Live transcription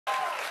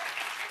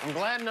I'm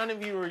glad none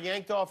of you were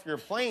yanked off your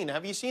plane.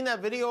 Have you seen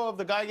that video of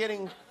the guy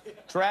getting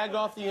dragged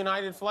off the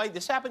United flight?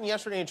 This happened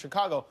yesterday in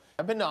Chicago.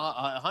 I've been to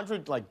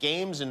 100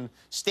 games and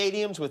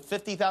stadiums with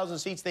 50,000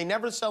 seats. They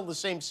never sell the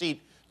same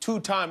seat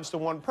 2 times to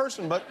one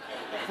person, but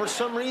for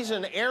some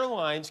reason,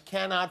 airlines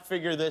cannot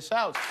figure this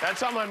out. That's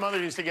how my mother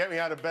used to get me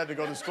out of bed to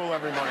go to school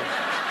every morning.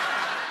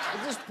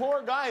 But this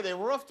poor guy, they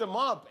roughed him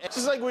up. It's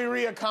just like we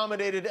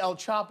reaccommodated El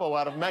Chapo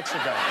out of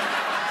Mexico.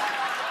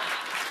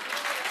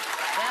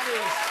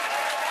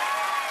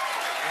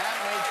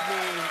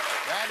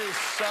 That is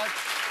such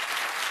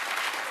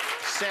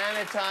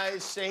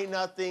sanitized, say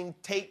nothing,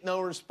 take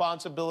no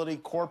responsibility,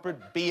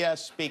 corporate BS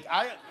speak.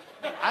 I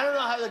don't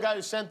know how the guy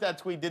who sent that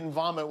tweet didn't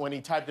vomit when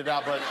he typed it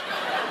out, but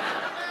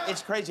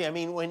it's crazy. I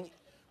mean,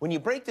 when you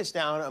break this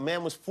down, a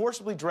man was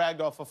forcibly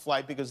dragged off a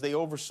flight because they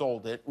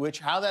oversold it, which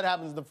how that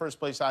happens in the first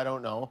place, I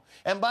don't know.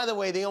 And by the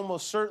way, they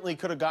almost certainly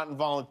could have gotten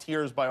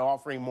volunteers by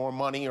offering more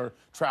money or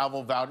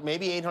travel voucher.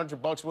 Maybe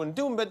 $800 wouldn't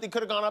do them, but they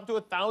could have gone up to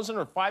 1,000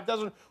 or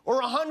 5,000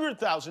 or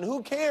 100,000.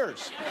 Who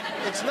cares?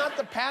 It's not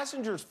the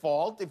passenger's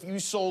fault if you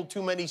sold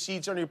too many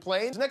seats on your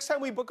planes. Next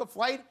time we book a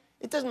flight,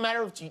 it doesn't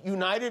matter if it's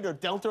United or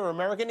Delta or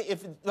American.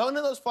 If one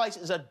of those flights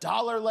is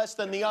 $1 less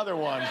than the other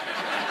one,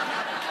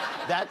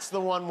 that's the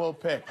one we'll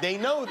pick. They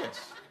know this.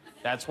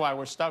 That's why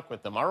we're stuck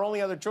with them. Our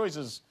only other choice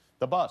is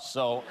the bus.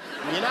 So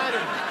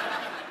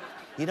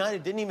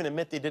United didn't even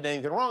admit they did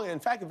anything wrong. And in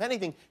fact, if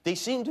anything, they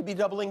seem to be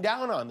doubling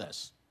down on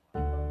this.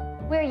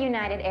 We're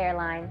United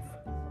Airlines.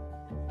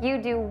 You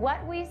do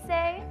what we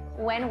say,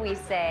 when we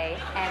say,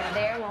 and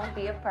there won't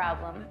be a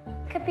problem.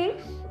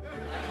 Capiche?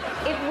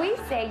 If we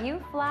say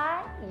you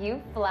fly,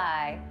 you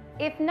fly.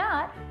 If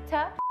not,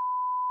 tough.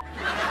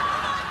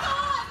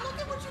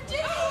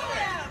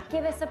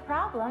 Give us a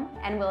problem,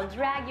 and we'll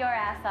drag your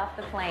ass off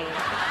the plane.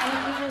 And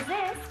if you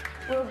resist,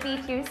 we'll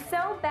beat you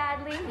so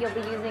badly, you'll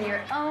be using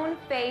your own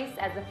face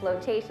as a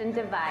flotation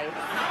device.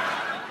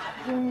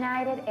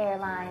 United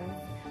Airlines.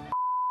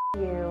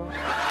 You.